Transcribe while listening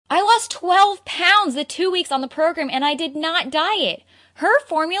12 pounds the 2 weeks on the program, and I did not diet. Her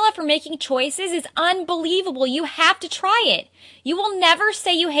formula for making choices is unbelievable. You have to try it. You will never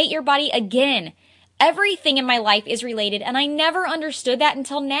say you hate your body again. Everything in my life is related, and I never understood that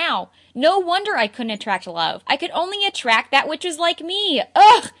until now. No wonder I couldn't attract love. I could only attract that which was like me.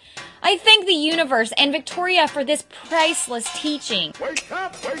 Ugh! I thank the universe and Victoria for this priceless teaching. Wake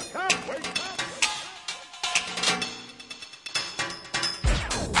up, wake up, wake up!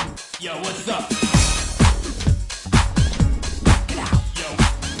 Yo, what's up? Get out. Yo,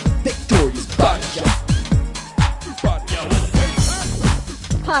 Victoria's Body Shop. yo, what's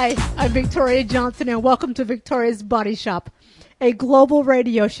up? Hi, I'm Victoria Johnson, and welcome to Victoria's Body Shop, a global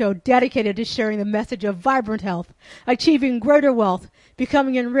radio show dedicated to sharing the message of vibrant health, achieving greater wealth,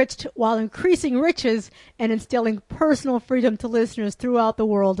 becoming enriched while increasing riches, and instilling personal freedom to listeners throughout the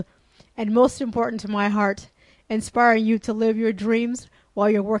world. And most important to my heart, inspiring you to live your dreams while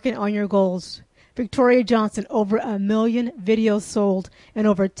you're working on your goals. Victoria Johnson, over 1 million videos sold and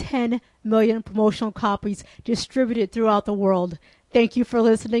over 10 million promotional copies distributed throughout the world. Thank you for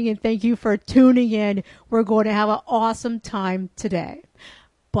listening and thank you for tuning in. We're going to have an awesome time today.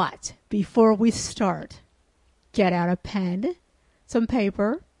 But before we start, get out a pen, some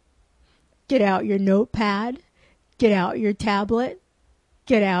paper, get out your notepad, get out your tablet,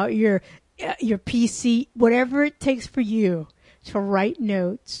 get out your PC, whatever it takes for you to write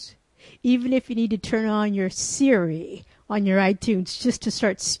notes. Even if you need to turn on your Siri on your iTunes just to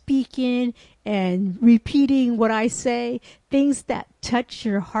start speaking and repeating what I say, things that touch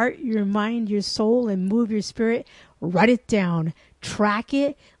your heart, your mind, your soul, and move your spirit, write it down. Track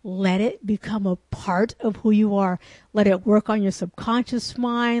it. Let it become a part of who you are. Let it work on your subconscious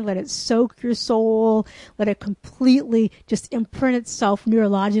mind. Let it soak your soul. Let it completely just imprint itself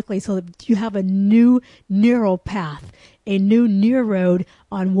neurologically so that you have a new neural path, a new neuroad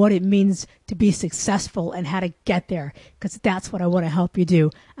on what it means to be successful and how to get there. Because that's what I want to help you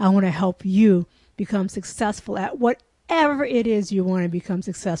do. I want to help you become successful at whatever it is you want to become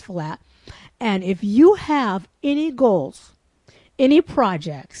successful at. And if you have any goals, any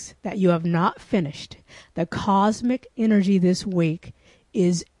projects that you have not finished, the cosmic energy this week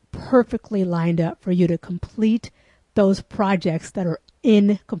is perfectly lined up for you to complete those projects that are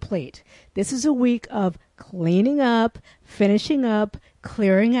incomplete. This is a week of cleaning up, finishing up,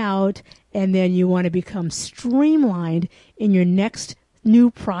 clearing out, and then you want to become streamlined in your next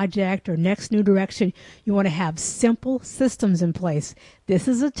new project or next new direction. You want to have simple systems in place. This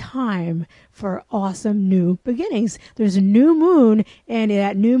is a time for awesome new beginnings. There's a new moon, and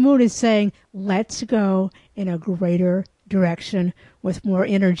that new moon is saying, let's go in a greater direction with more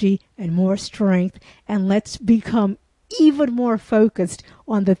energy and more strength, and let's become even more focused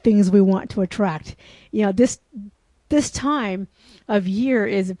on the things we want to attract. You know, this time of year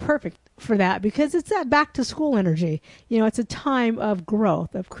is perfect for that because it's that back to school energy. You know, it's a time of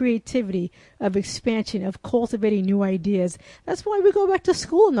growth, of creativity, of expansion, of cultivating new ideas. That's why we go back to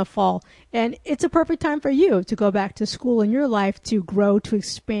school in the fall. And it's a perfect time for you to go back to school in your life to grow, to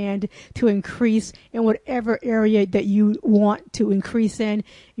expand, to increase in whatever area that you want to increase in.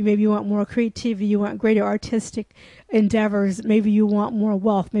 Maybe you want more creativity, you want greater artistic endeavors, maybe you want more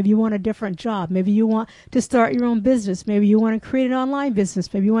wealth, maybe you want a different job, maybe you want to start your own business, maybe you want to create an online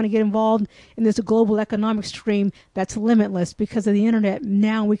business, maybe you want to get involved in this global economic stream that's limitless because of the internet.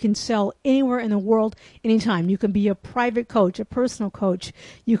 Now we can sell anywhere in the world, anytime. You can be a private coach, a personal coach.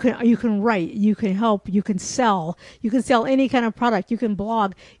 You can write, you can help, you can sell any kind of product, you can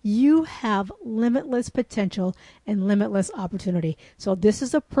blog. You have limitless potential and limitless opportunity. So this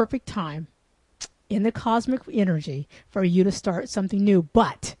is a perfect time in the cosmic energy for you to start something new.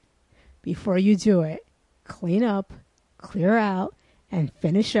 But before you do it, clean up, clear out, and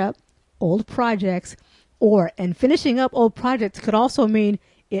finish up old projects. And finishing up old projects could also mean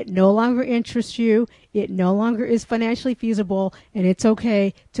it no longer interests you, it no longer is financially feasible, and it's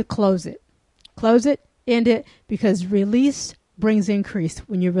okay to close it. Close it, end it, because release brings increase.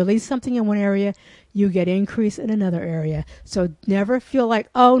 When you release something in one area, you get increase in another area. So never feel like,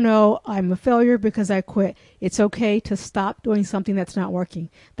 oh no, I'm a failure because I quit. It's okay to stop doing something that's not working.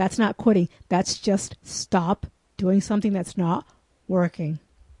 That's not quitting. That's just stop doing something that's not working.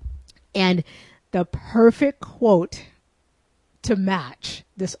 And the perfect quote to match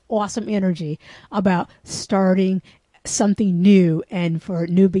this awesome energy about starting something new and for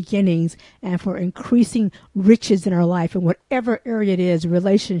new beginnings and for increasing riches in our life in whatever area it is,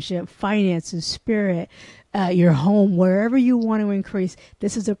 relationship, finances, spirit, your home, wherever you want to increase.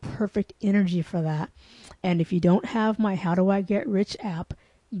 This is a perfect energy for that. And if you don't have my How Do I Get Rich app,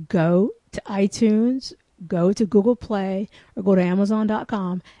 go to iTunes, go to Google Play or go to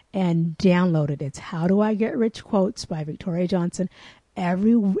Amazon.com and download it. It's How Do I Get Rich Quotes by Victoria Johnson.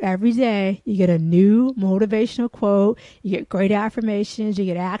 Every day you get a new motivational quote, you get great affirmations, you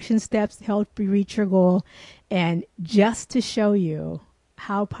get action steps to help you reach your goal. And just to show you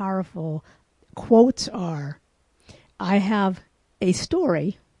how powerful quotes are, I have a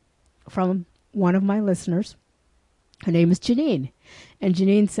story from one of my listeners. Her name is Janine. And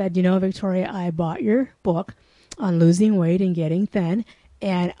Janine said, Victoria, I bought your book on losing weight and getting thin.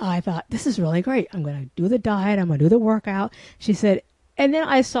 And I thought, this is really great. I'm going to do the diet. I'm going to do the workout. She said, and then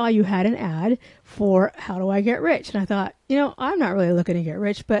I saw you had an ad for How Do I Get Rich? And I thought, I'm not really looking to get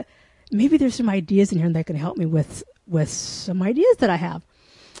rich, but maybe there's some ideas in here that can help me with some ideas that I have.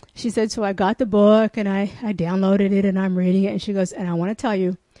 She said, so I got the book and I downloaded it and I'm reading it. And she goes, and I want to tell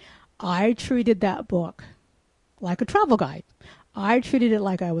you, I treated that book like a travel guide. I treated it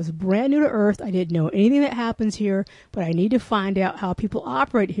like I was brand new to Earth. I didn't know anything that happens here, but I need to find out how people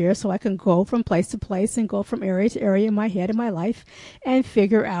operate here so I can go from place to place and go from area to area in my head and my life and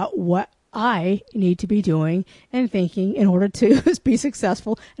figure out what I need to be doing and thinking in order to be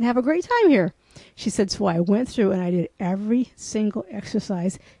successful and have a great time here. She said, so I went through and I did every single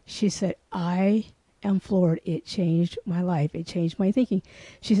exercise. She said, I am floored. It changed my life. It changed my thinking.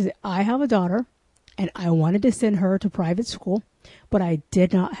 She said, I have a daughter and I wanted to send her to private school, but I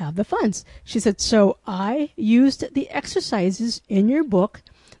did not have the funds. She said, so I used the exercises in your book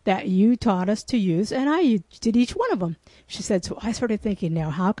that you taught us to use, and I did each one of them. She said, so I started thinking,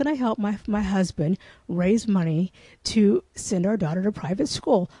 now how can I help my husband raise money to send our daughter to private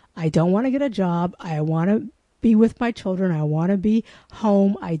school? I don't want to get a job. I want to be with my children. I want to be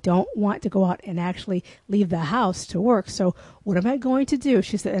home. I don't want to go out and actually leave the house to work. So what am I going to do?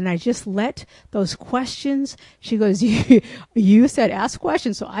 She said, and I just let those questions, she goes, you said ask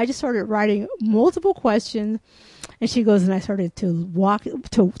questions. So I just started writing multiple questions. And she goes, and I started to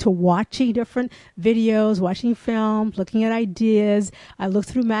watching different videos, watching films, looking at ideas. I looked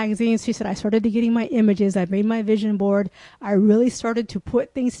through magazines. She said, I started to getting my images. I made my vision board. I really started to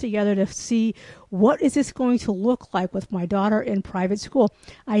put things together to see what is this going to look like with my daughter in private school.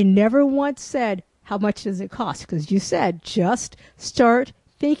 I never once said, how much does it cost? Because you said, just start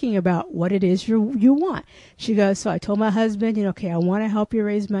thinking about what it is you want. She goes, so I told my husband, okay, I want to help you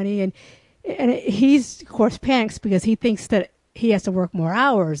raise money. And he's, of course, panics because he thinks that he has to work more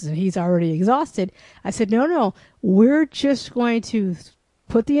hours and he's already exhausted. I said, no, we're just going to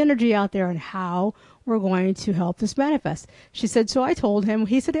put the energy out there on how we're going to help this manifest. She said, so I told him,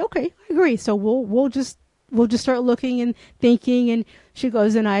 he said, okay, I agree. So we'll just start looking and thinking. And she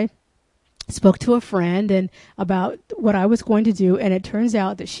goes, and I spoke to a friend and about what I was going to do. And it turns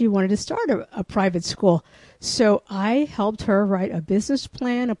out that she wanted to start a private school. So I helped her write a business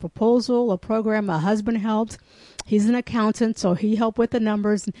plan, a proposal, a program. My husband helped. He's an accountant, so he helped with the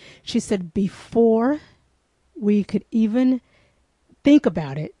numbers. And she said before we could even think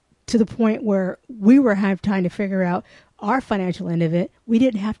about it to the point where we were having time to figure out our financial end of it, we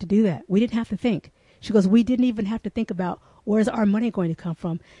didn't have to do that. We didn't have to think. She goes, we didn't even have to think about where's our money going to come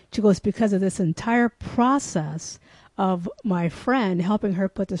from. She goes, because of this entire process of my friend helping her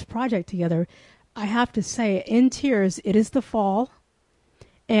put this project together, I have to say, in tears, it is the fall,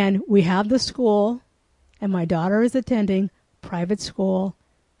 and we have the school, and my daughter is attending private school,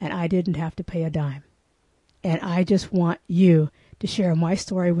 and I didn't have to pay a dime. And I just want you to share my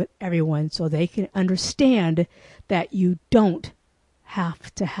story with everyone so they can understand that you don't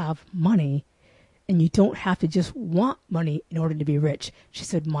have to have money, and you don't have to just want money in order to be rich. She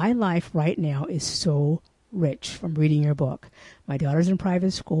said, my life right now is so rich from reading your book. My daughter's in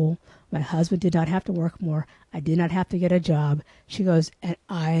private school. My husband did not have to work more. I did not have to get a job. She goes, and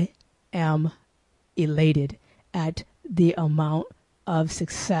I am elated at the amount of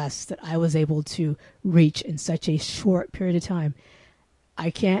success that I was able to reach in such a short period of time.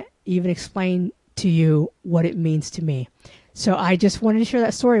 I can't even explain to you what it means to me. So I just wanted to share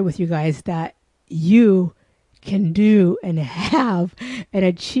that story with you guys, that you can do and have and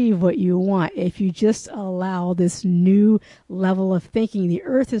achieve what you want if you just allow this new level of thinking. The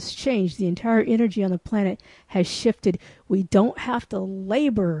earth has changed. The entire energy on the planet has shifted. We don't have to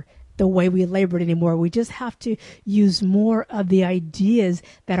labor the way we labored anymore. We just have to use more of the ideas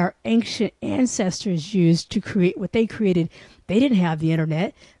that our ancient ancestors used to create what they created. They didn't have the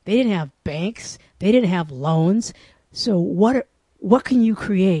internet. They didn't have banks. They didn't have loans. So what can you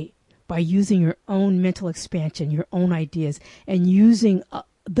create by using your own mental expansion, your own ideas, and using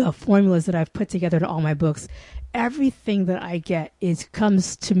the formulas that I've put together in all my books? Everything that I get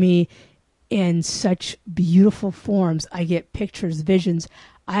comes to me in such beautiful forms. I get pictures, visions.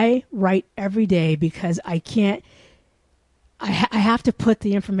 I write every day because I can't, I have to put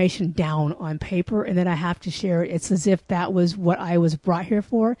the information down on paper and then I have to share it. It's as if that was what I was brought here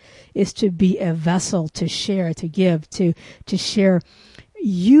for, is to be a vessel, to share, to give, to share.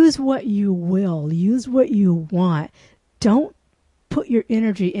 Use what you will. Use what you want. Don't put your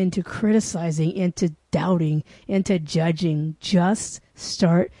energy into criticizing, into doubting, into judging. Just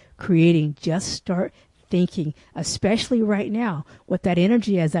start creating. Just start thinking, especially right now with that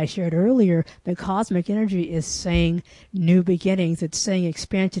energy, as I shared earlier. The cosmic energy is saying new beginnings. It's saying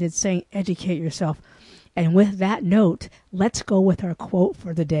expansion. It's saying educate yourself. And with that note, let's go with our quote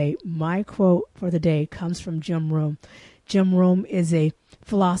for the day. My quote for the day comes from Jim Rohn. Jim Rohn is a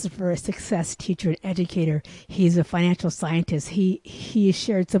philosopher, a success teacher, and educator. He's a financial scientist. He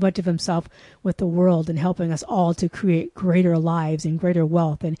shared so much of himself with the world and helping us all to create greater lives and greater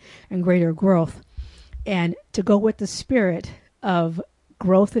wealth and greater growth. And to go with the spirit of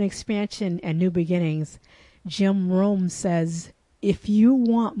growth and expansion and new beginnings, Jim Rohn says, if you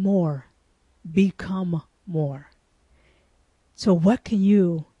want more, become more. So what can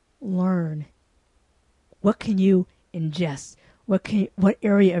you learn? What can you ingest? What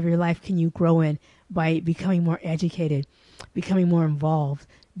area of your life can you grow in by becoming more educated, becoming more involved,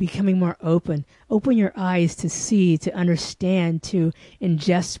 becoming more open? Open your eyes to see, to understand, to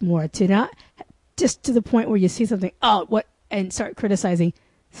ingest more, to not just to the point where you see something, and start criticizing.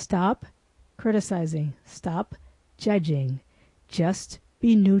 Stop criticizing. Stop judging. Just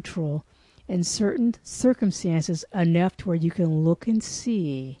be neutral in certain circumstances enough to where you can look and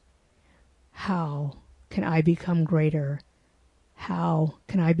see, how can I become greater? How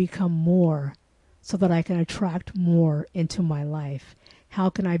can I become more so that I can attract more into my life? How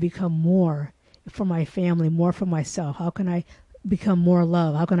can I become more for my family, more for myself? How can I become more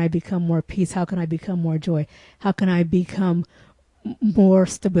love? How can I become more peace? How can I become more joy? How can I become more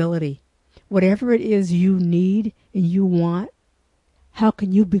stability? Whatever it is you need and you want, how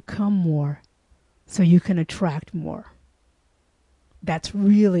can you become more so you can attract more? That's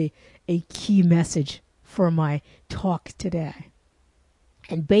really a key message for my talk today.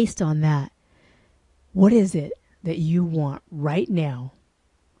 And based on that, what is it that you want right now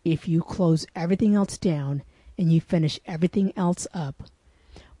if you close everything else down and you finish everything else up?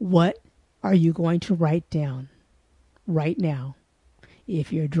 What are you going to write down right now?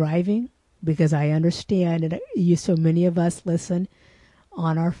 If you're driving, because I understand that so many of us listen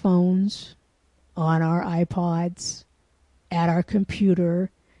on our phones, on our iPods, at our computer,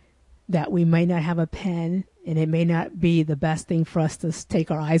 that we may not have a pen and it may not be the best thing for us to take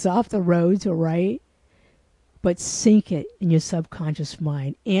our eyes off the road to write, but sink it in your subconscious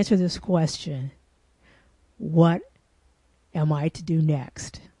mind. Answer this question: what am I to do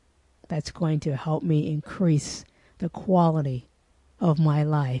next that's going to help me increase the quality of my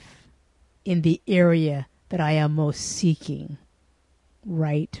life in the area that I am most seeking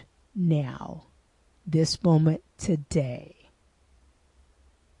right now, this moment, today?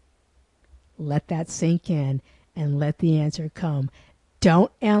 Let that sink in and let the answer come.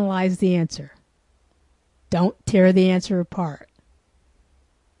 Don't analyze the answer. Don't tear the answer apart.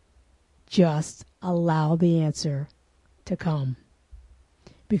 Just allow the answer to come.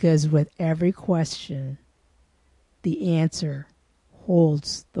 Because with every question, the answer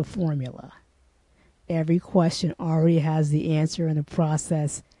holds the formula. Every question already has the answer in the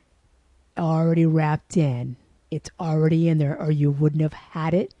process already wrapped in. It's already in there, or you wouldn't have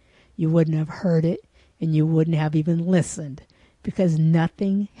had it, you wouldn't have heard it, and you wouldn't have even listened, because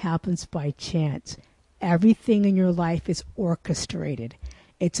nothing happens by chance. Everything in your life is orchestrated.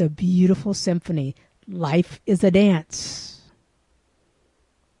 It's a beautiful symphony. Life is a dance.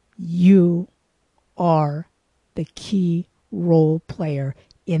 You are the key role player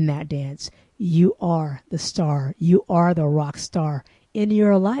in that dance. You are the star. You are the rock star in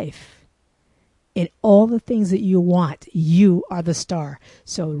your life. In all the things that you want, you are the star.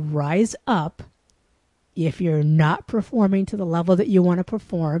 So rise up. If you're not performing to the level that you want to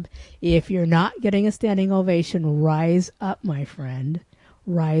perform, if you're not getting a standing ovation, rise up, my friend.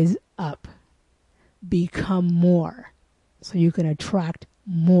 Rise up. Become more so you can attract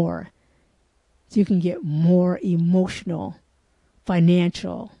more. So you can get more emotional,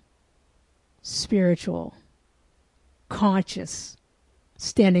 financial, spiritual, conscious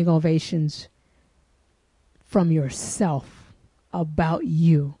standing ovations from yourself about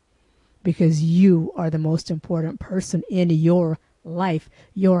you, because you are the most important person in your life,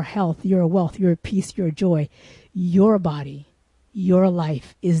 your health, your wealth, your peace, your joy. Your body, your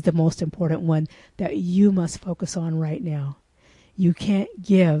life is the most important one that you must focus on right now. You can't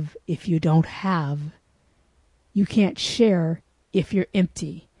give if you don't have. You can't share if you're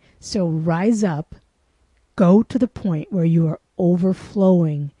empty. So rise up, go to the point where you are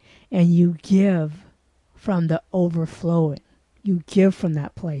overflowing, and you give from the overflowing. You give from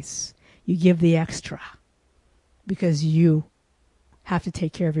that place. You give the extra because you have to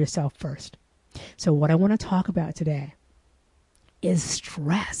take care of yourself first. So what I want to talk about today is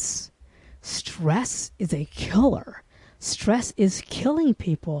stress. Stress is a killer. Stress is killing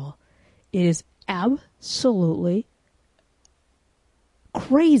people. It is absolutely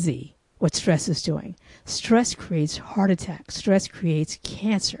crazy what stress is doing. Stress creates heart attacks. Stress creates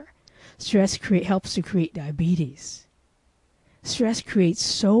cancer. Stress helps to create diabetes. Stress creates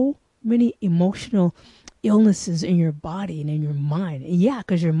so many emotional illnesses in your body and in your mind. And yeah,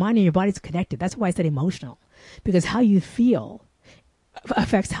 because your mind and your body is connected. That's why I said emotional. Because how you feel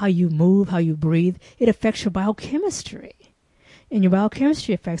affects how you move, how you breathe. It affects your biochemistry. And your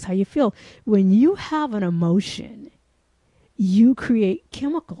biochemistry affects how you feel. When you have an emotion, you create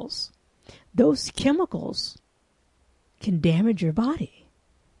chemicals. Those chemicals can damage your body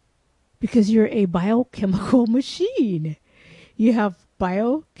because you're a biochemical machine. You have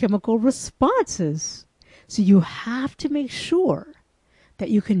biochemical responses. So you have to make sure that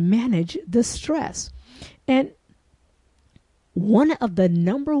you can manage the stress. And one of the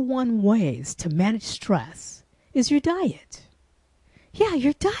number one ways to manage stress is your diet. Yeah,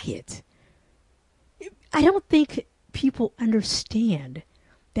 your diet. I don't think people understand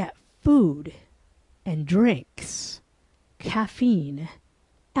that food and drinks, caffeine,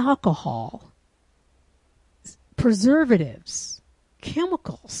 alcohol, preservatives,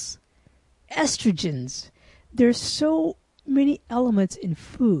 chemicals, estrogens, there's so many elements in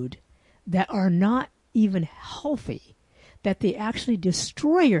food that are not even healthy, that they actually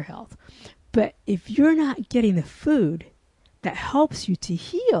destroy your health. But if you're not getting the food that helps you to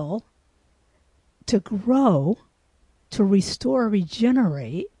heal, to grow, to restore,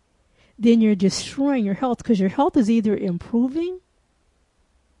 regenerate, then you're destroying your health, because your health is either improving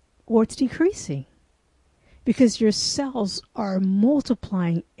or it's decreasing, because your cells are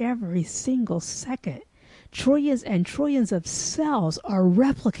multiplying every single second. Trillions and trillions of cells are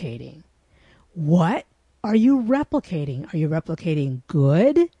replicating. What are you replicating? Are you replicating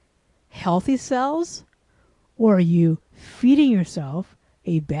good, healthy cells? Or are you feeding yourself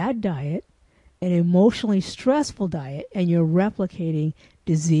a bad diet, an emotionally stressful diet, and you're replicating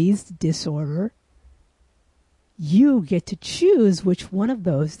disease, disorder? You get to choose which one of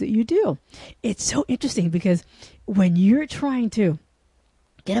those that you do. It's so interesting because when you're trying to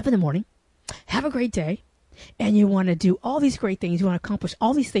get up in the morning, have a great day, and you want to do all these great things, you want to accomplish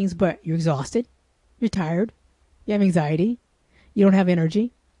all these things, but you're exhausted, you're tired, you have anxiety, you don't have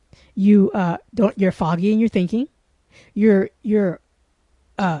energy, you're foggy in your thinking, you're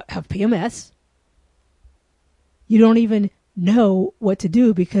have PMS, you don't even know what to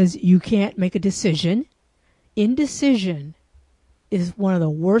do because you can't make a decision. Indecision is one of the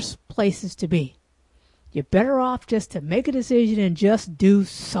worst places to be. You're better off just to make a decision and just do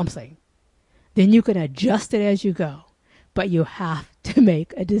something. Then you can adjust it as you go. But you have to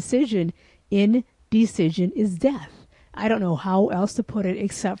make a decision. Indecision is death. I don't know how else to put it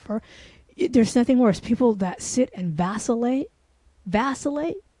except for there's nothing worse. People that sit and vacillate,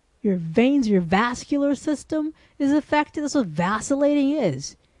 your veins, your vascular system is affected. That's what vacillating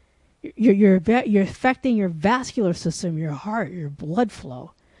is. You're affecting your vascular system, your heart, your blood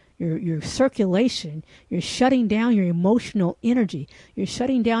flow, your circulation. You're shutting down your emotional energy. You're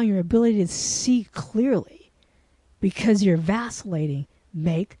shutting down your ability to see clearly because you're vacillating.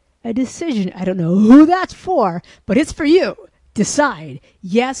 Make a decision. I don't know who that's for, but it's for you. Decide.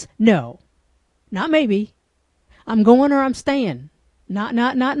 Yes, no. Not maybe. I'm going or I'm staying. Not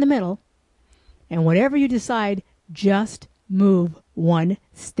in the middle. And whatever you decide, just move one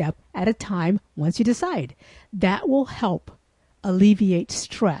step at a time once you decide. That will help alleviate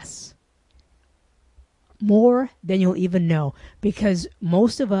stress more than you'll even know, because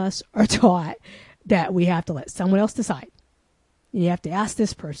most of us are taught that we have to let someone else decide. You have to ask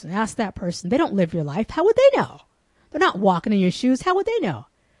this person, ask that person. They don't live your life. How would they know? They're not walking in your shoes. How would they know?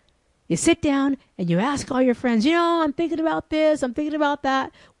 You sit down and you ask all your friends, I'm thinking about this, I'm thinking about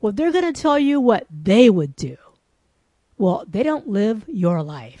that. Well, they're going to tell you what they would do. Well, they don't live your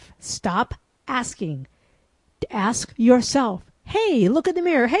life. Stop asking. Ask yourself, hey, look in the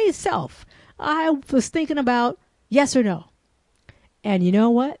mirror. Hey, self, I was thinking about yes or no. And you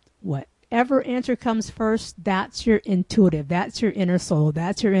know what? Whatever answer comes first, that's your intuitive. That's your inner soul.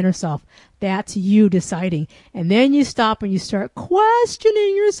 That's your inner self. That's you deciding. And then you stop and you start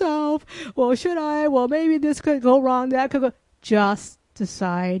questioning yourself. Well, should I? Well, maybe this could go wrong. That could go. Just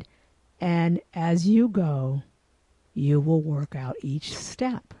decide. And as you go, you will work out each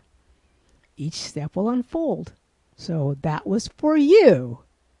step. Each step will unfold. So that was for you.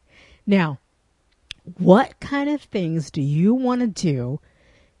 Now, what kind of things do you want to do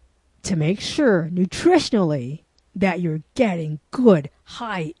to make sure nutritionally that you're getting good,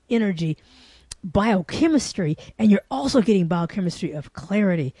 high energy biochemistry, and you're also getting biochemistry of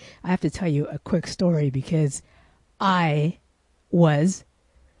clarity? I have to tell you a quick story because I was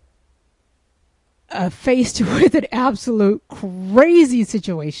faced with an absolute crazy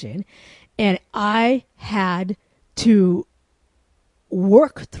situation, and I had to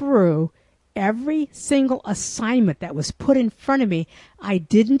work through every single assignment that was put in front of me. I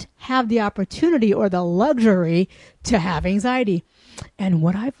didn't have the opportunity or the luxury to have anxiety. And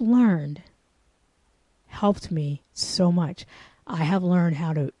what I've learned helped me so much. I have learned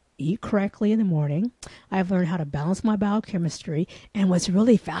how to eat correctly in the morning. I've learned how to balance my biochemistry. And what's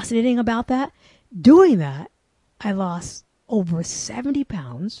really fascinating about that, doing that, I lost over 70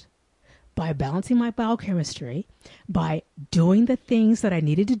 pounds by balancing my biochemistry, by doing the things that I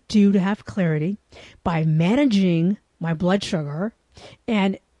needed to do to have clarity, by managing my blood sugar.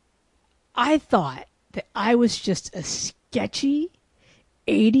 And I thought that I was just a sketchy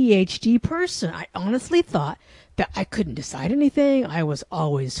ADHD person. I honestly thought that I couldn't decide anything. I was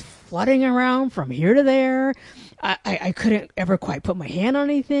always flooding around from here to there. I couldn't ever quite put my hand on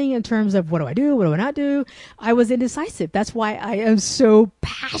anything in terms of what do I do, what do I not do. I was indecisive. That's why I am so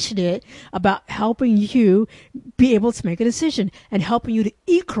passionate about helping you be able to make a decision and helping you to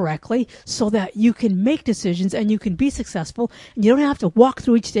eat correctly so that you can make decisions and you can be successful and you don't have to walk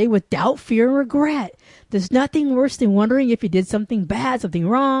through each day with doubt, fear, and regret. There's nothing worse than wondering if you did something bad, something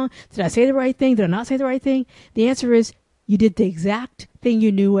wrong. Did I say the right thing? Did I not say the right thing? The answer is you did the exact thing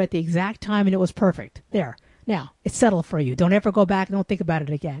you knew at the exact time and it was perfect. There. Now, it's settled for you. Don't ever go back. Don't think about it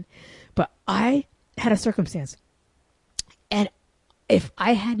again. But I had a circumstance. And if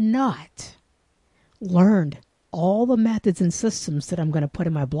I had not learned all the methods and systems that I'm going to put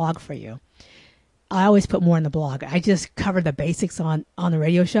in my blog for you, I always put more in the blog. I just cover the basics on the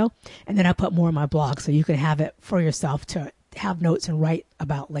radio show, and then I put more in my blog so you can have it for yourself to have notes and write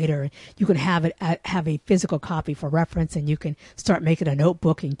about later. You can have a physical copy for reference, and you can start making a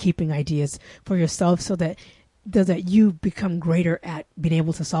notebook and keeping ideas for yourself so that you become greater at being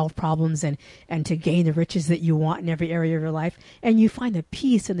able to solve problems and to gain the riches that you want in every area of your life. And you find the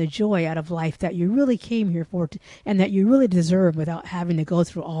peace and the joy out of life that you really came here for and that you really deserve without having to go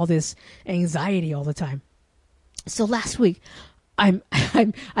through all this anxiety all the time. So last week, I'm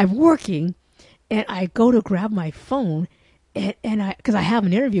working and I go to grab my phone and because I have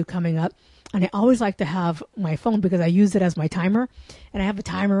an interview coming up. And I always like to have my phone because I use it as my timer. And I have a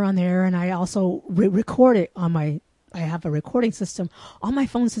timer on there. And I also record it on I have a recording system on my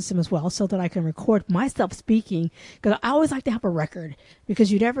phone system as well so that I can record myself speaking. Because I always like to have a record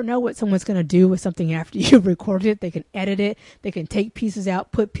because you never know what someone's going to do with something after you've recorded it. They can edit it. They can take pieces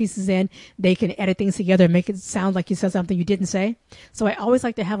out, put pieces in. They can edit things together and make it sound like you said something you didn't say. So I always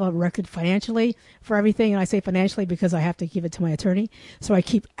like to have a record financially for everything. And I say financially because I have to give it to my attorney. So I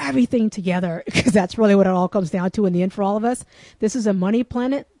keep everything together because that's really what it all comes down to in the end for all of us. This is a money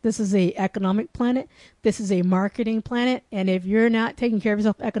planet. This is a economic planet. This is a marketing planet. And if you're not taking care of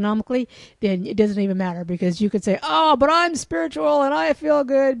yourself economically, then it doesn't even matter because you could say, oh, but I'm spiritual and I feel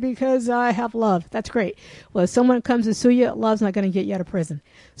good because I have love. That's great. Well, if someone comes to sue you, love's not going to get you out of prison.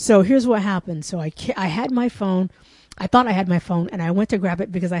 So here's what happened. So I had my phone. I thought I had my phone and I went to grab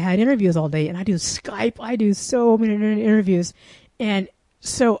it because I had interviews all day and I do Skype. I do so many interviews. And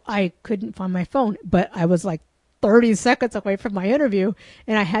so I couldn't find my phone, but I was like 30 seconds away from my interview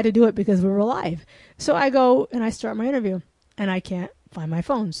and I had to do it because we were live. So I go and I start my interview and I can't find my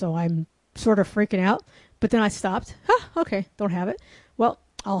phone. So I'm sort of freaking out, but then I stopped. Okay, don't have it. Well,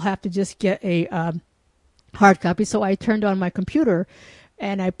 I'll have to just get a hard copy. So I turned on my computer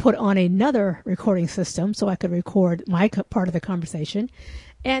and I put on another recording system so I could record my part of the conversation.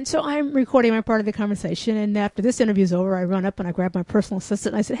 And so I'm recording my part of the conversation, and after this interview is over, I run up and I grab my personal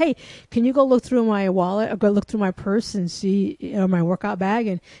assistant, and I said, hey, can you go look through my wallet or go look through my purse and see my workout bag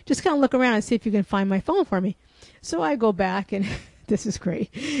and just kind of look around and see if you can find my phone for me. So I go back, and this is great.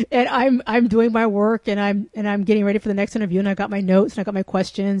 And I'm doing my work, and I'm getting ready for the next interview, and I got my notes, and I got my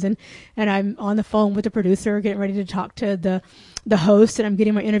questions, and I'm on the phone with the producer, getting ready to talk to the host, and I'm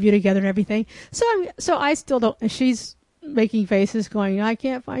getting my interview together and everything. So I still don't, and she's making faces going, I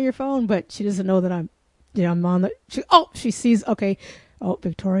can't find your phone, but she doesn't know that I'm on the, she sees, okay,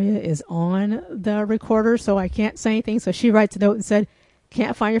 Victoria is on the recorder, so I can't say anything. So she writes a note and said,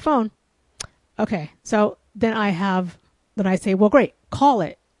 can't find your phone. Okay. So then I say, well, great, call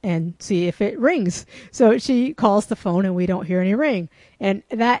it. and see if it rings. So she calls the phone and we don't hear any ring. And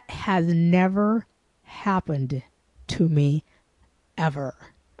that has never happened to me ever.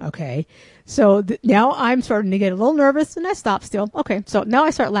 Okay. So now I'm starting to get a little nervous and I stop still. Okay. So now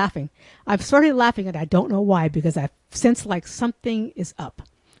I start laughing. I've started laughing and I don't know why, because I sense like something is up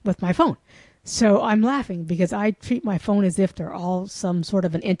with my phone. So I'm laughing because I treat my phone as if they're all some sort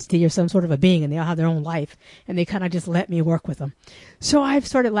of an entity or some sort of a being, and they all have their own life, and they kind of just let me work with them. So I've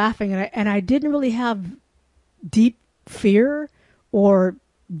started laughing, and I didn't really have deep fear or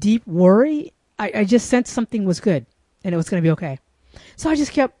deep worry. I just sensed something was good and it was going to be okay. So I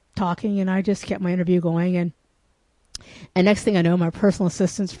just kept talking and I just kept my interview going. And next thing I know, my personal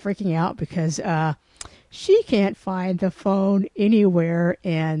assistant's freaking out because she can't find the phone anywhere.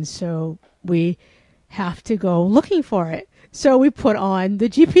 And so we have to go looking for it. So we put on the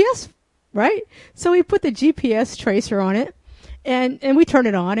GPS, right? So we put the GPS tracer on it. And we turn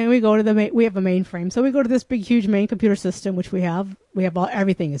it on and we go to we have a mainframe. So we go to this big, huge main computer system, which we have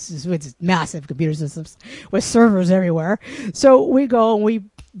everything. It's massive computer systems with servers everywhere. So we go and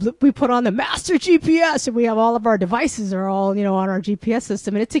we put on the master GPS, and we have all of our devices are all, on our GPS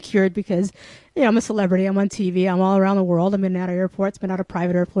system, and it's secured because, I'm a celebrity. I'm on TV. I'm all around the world. I've been out of airports, been out of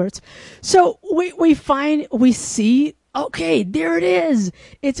private airports. So we see, okay, there it is.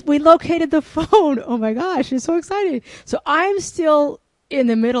 We located the phone. Oh my gosh, it's so exciting. So I'm still in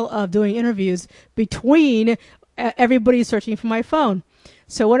the middle of doing interviews between everybody searching for my phone.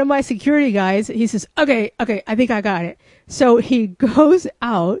 So one of my security guys, he says, okay, I think I got it. So he goes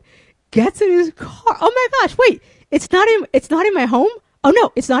out, gets in his car. Oh my gosh, wait, it's not in my home? Oh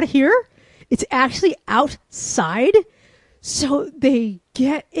no, it's not here. It's actually outside. So they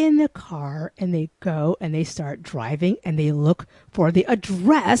get in the car and they go and they start driving and they look for the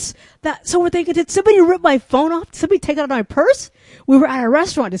address so we're thinking, did somebody rip my phone off? Did somebody take it out of my purse? We were at a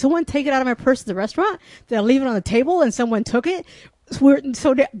restaurant. Did someone take it out of my purse at the restaurant? Did I leave it on the table and someone took it?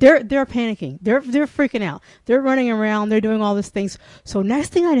 So they're panicking. They're freaking out. They're running around. They're doing all these things. So next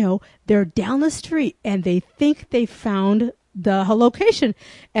thing I know, they're down the street and they think they found the location,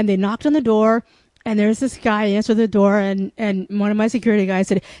 and they knocked on the door. And there's this guy answered the door, and one of my security guys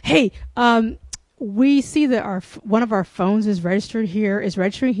said, "Hey, we see that one of our phones is registering here,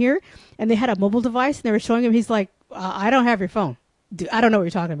 and they had a mobile device, and they were showing him." He's like, "I don't have your phone. I don't know what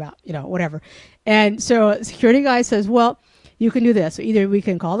you're talking about, whatever." And so a security guy says, "Well, you can do this. So either we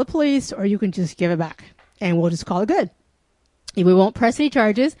can call the police, or you can just give it back, and we'll just call it good. We won't press any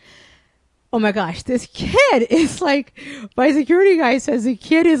charges." Oh my gosh, this kid is like, my security guy says the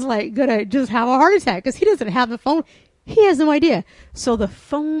kid is like gonna just have a heart attack because he doesn't have the phone. He has no idea. So the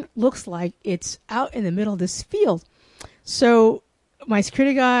phone looks like it's out in the middle of this field. So my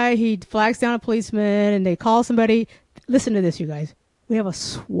security guy, he flags down a policeman and they call somebody. Listen to this, you guys. We have a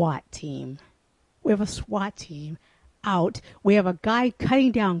SWAT team. Out. We have a guy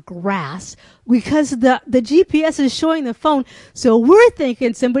cutting down grass because the GPS is showing the phone. So we're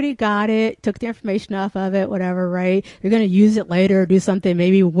thinking somebody got it, took the information off of it, whatever, right? They're going to use it later or do something.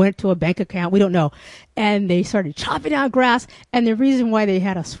 Maybe went to a bank account. We don't know. And they started chopping down grass. And the reason why they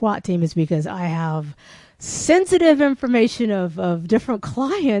had a SWAT team is because I have sensitive information of different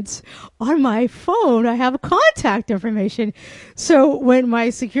clients on my phone. I have contact information. So when my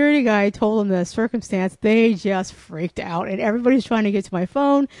security guy told them the circumstance, they just freaked out, and everybody's trying to get to my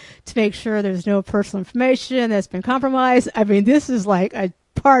phone to make sure there's no personal information that's been compromised. I mean, this is like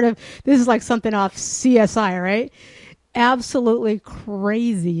something off CSI, right? Absolutely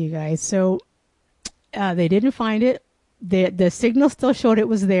crazy, you guys. So they didn't find it. The signal still showed it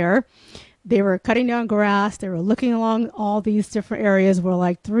was there. They were cutting down grass. They were looking along all these different areas. We're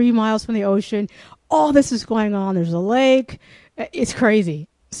like 3 miles from the ocean. All this is going on. There's a lake. It's crazy.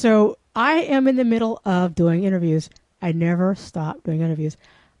 So I am in the middle of doing interviews. I never stopped doing interviews.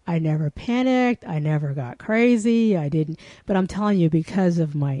 I never panicked. I never got crazy. I didn't. But I'm telling you, because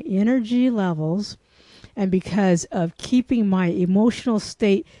of my energy levels and because of keeping my emotional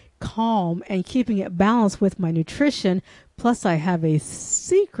state calm and keeping it balanced with my nutrition, plus I have a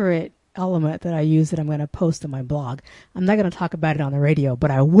secret element that I use that I'm going to post on my blog. I'm not going to talk about it on the radio, but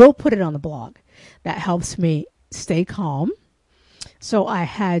I will put it on the blog. That helps me stay calm. So I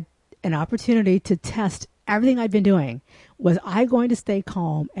had an opportunity to test everything I'd been doing. Was I going to stay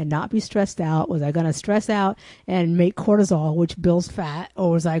calm and not be stressed out? Was I going to stress out and make cortisol, which builds fat?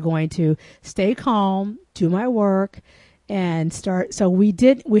 Or was I going to stay calm, do my work, and start? So we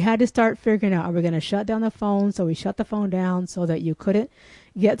had to start figuring out, are we going to shut down the phone? So we shut the phone down so that you couldn't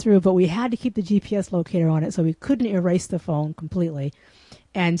get through, but we had to keep the GPS locator on it, so we couldn't erase the phone completely.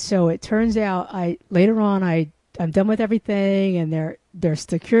 And so it turns out later on I I'm done with everything, and their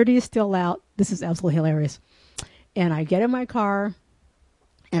security is still out. This is absolutely hilarious. And I get in my car,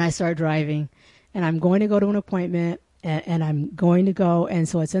 and I start driving, and I'm going to go to an appointment, and I'm going to go. And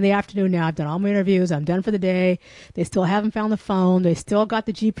so it's in the afternoon now. I've done all my interviews. I'm done for the day. They still haven't found the phone. They still got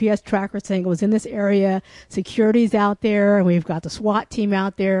the GPS tracker saying it was in this area. Security's out there, and we've got the SWAT team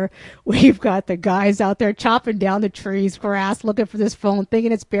out there. We've got the guys out there chopping down the trees, grass, looking for this phone,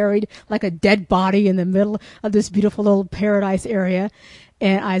 thinking it's buried like a dead body in the middle of this beautiful little paradise area.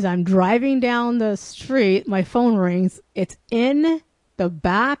 And as I'm driving down the street, my phone rings. It's in the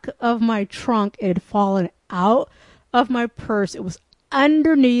back of my trunk. It had fallen out of my purse. It was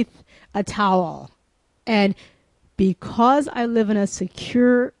underneath a towel. And because I live in a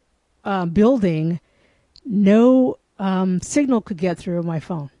secure building, no signal could get through my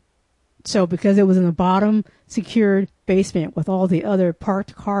phone. So because it was in the bottom secured basement with all the other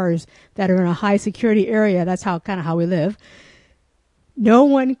parked cars that are in a high security area, that's kind of how we live. No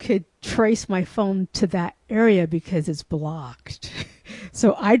one could trace my phone to that area because it's blocked.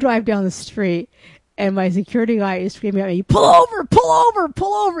 So I drive down the street, and my security guy is screaming at me, pull over, pull over,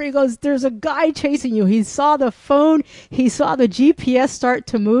 pull over. He goes, there's a guy chasing you. He saw the phone. He saw the GPS start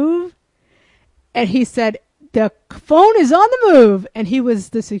to move. And he said, the phone is on the move. And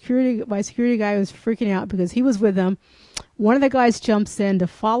my security guy was freaking out because he was with them. One of the guys jumps in to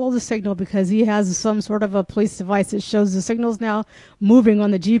follow the signal because he has some sort of a police device that shows the signal's now moving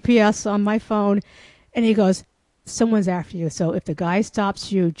on the GPS on my phone. And he goes, someone's after you. So if the guy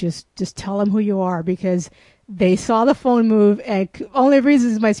stops you, just tell him who you are, because they saw the phone move. And only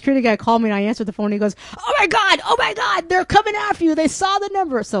reason is my security guy called me, and I answered the phone. And he goes, oh my God, they're coming after you. They saw the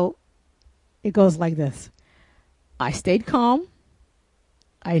number. So it goes like this. I stayed calm.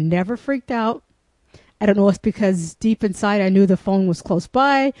 I never freaked out. I don't know if it's because deep inside I knew the phone was close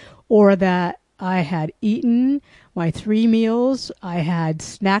by, or that I had eaten my 3 meals. I had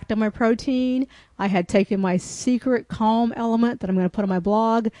snacked on my protein. I had taken my secret calm element that I'm going to put on my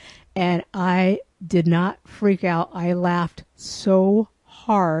blog, and I did not freak out. I laughed so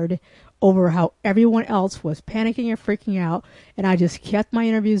hard over how everyone else was panicking and freaking out, and I just kept my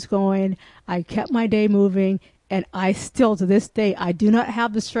interviews going. I kept my day moving, and I still, to this day, I do not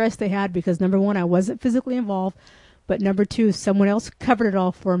have the stress they had because, number one, I wasn't physically involved. But number two, someone else covered it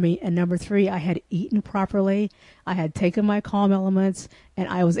all for me. And number three, I had eaten properly. I had taken my calm elements, and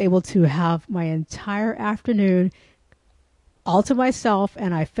I was able to have my entire afternoon all to myself.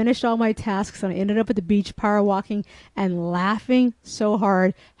 And I finished all my tasks, and I ended up at the beach power walking and laughing so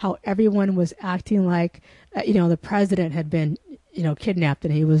hard how everyone was acting like, the president had been, kidnapped,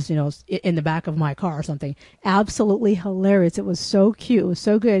 and he was, in the back of my car or something. Absolutely hilarious. It was so cute. It was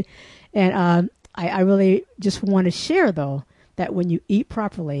so good. And, I really just want to share, though, that when you eat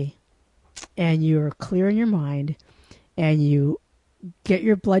properly and you're clear in your mind and you get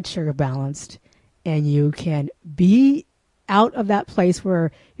your blood sugar balanced and you can be out of that place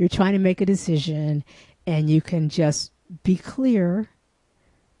where you're trying to make a decision and you can just be clear,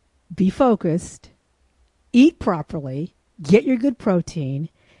 be focused, eat properly, get your good protein,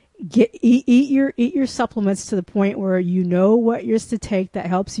 eat your supplements to the point where you know what you're to take that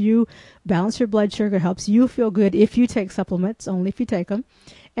helps you balance your blood sugar, helps you feel good if you take supplements, only if you take them,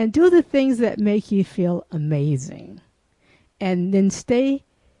 and do the things that make you feel amazing. And then stay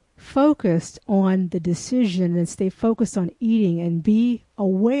focused on the decision and stay focused on eating and be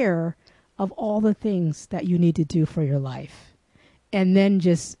aware of all the things that you need to do for your life. And then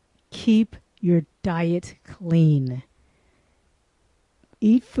just keep your diet clean.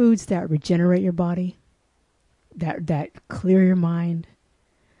 Eat foods that regenerate your body, that clear your mind,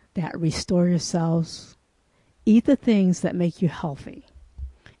 that restore your cells. Eat the things that make you healthy.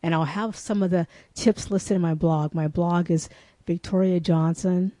 And I'll have some of the tips listed in my blog. My blog is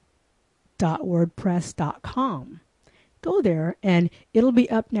victoriajohnson.wordpress.com. Go there, and it'll be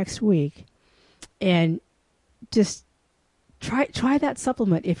up next week. And just try that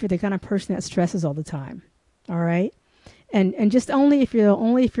supplement if you're the kind of person that stresses all the time. All right? And just only if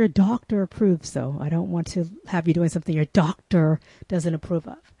your doctor approves, though. I don't want to have you doing something your doctor doesn't approve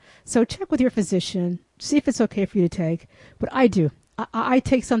of. So check with your physician, see if it's okay for you to take. But I do. I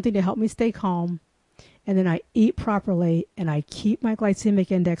take something to help me stay calm, and then I eat properly, and I keep my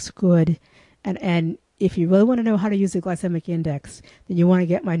glycemic index good. And if you really want to know how to use the glycemic index, then you want to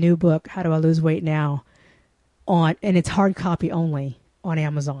get my new book, How Do I Lose Weight Now, and it's hard copy only on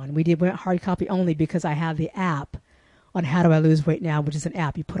Amazon. We went hard copy only because I have the app on How Do I Lose Weight Now, which is an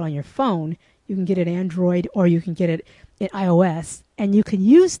app you put on your phone. You can get it Android or you can get it in iOS, and you can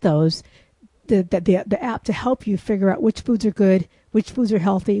use those, the app, to help you figure out which foods are good, which foods are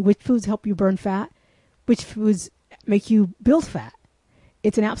healthy, which foods help you burn fat, which foods make you build fat.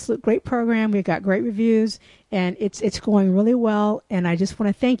 It's an absolute great program. We've got great reviews, and it's going really well. And I just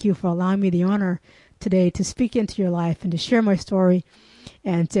want to thank you for allowing me the honor today to speak into your life and to share my story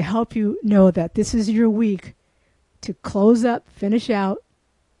and to help you know that this is your week to close up, finish out,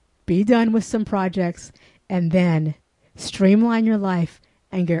 be done with some projects, and then streamline your life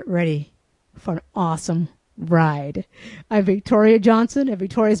and get ready for an awesome ride. I'm Victoria Johnson at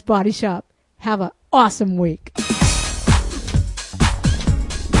Victoria's Body Shop. Have an awesome week.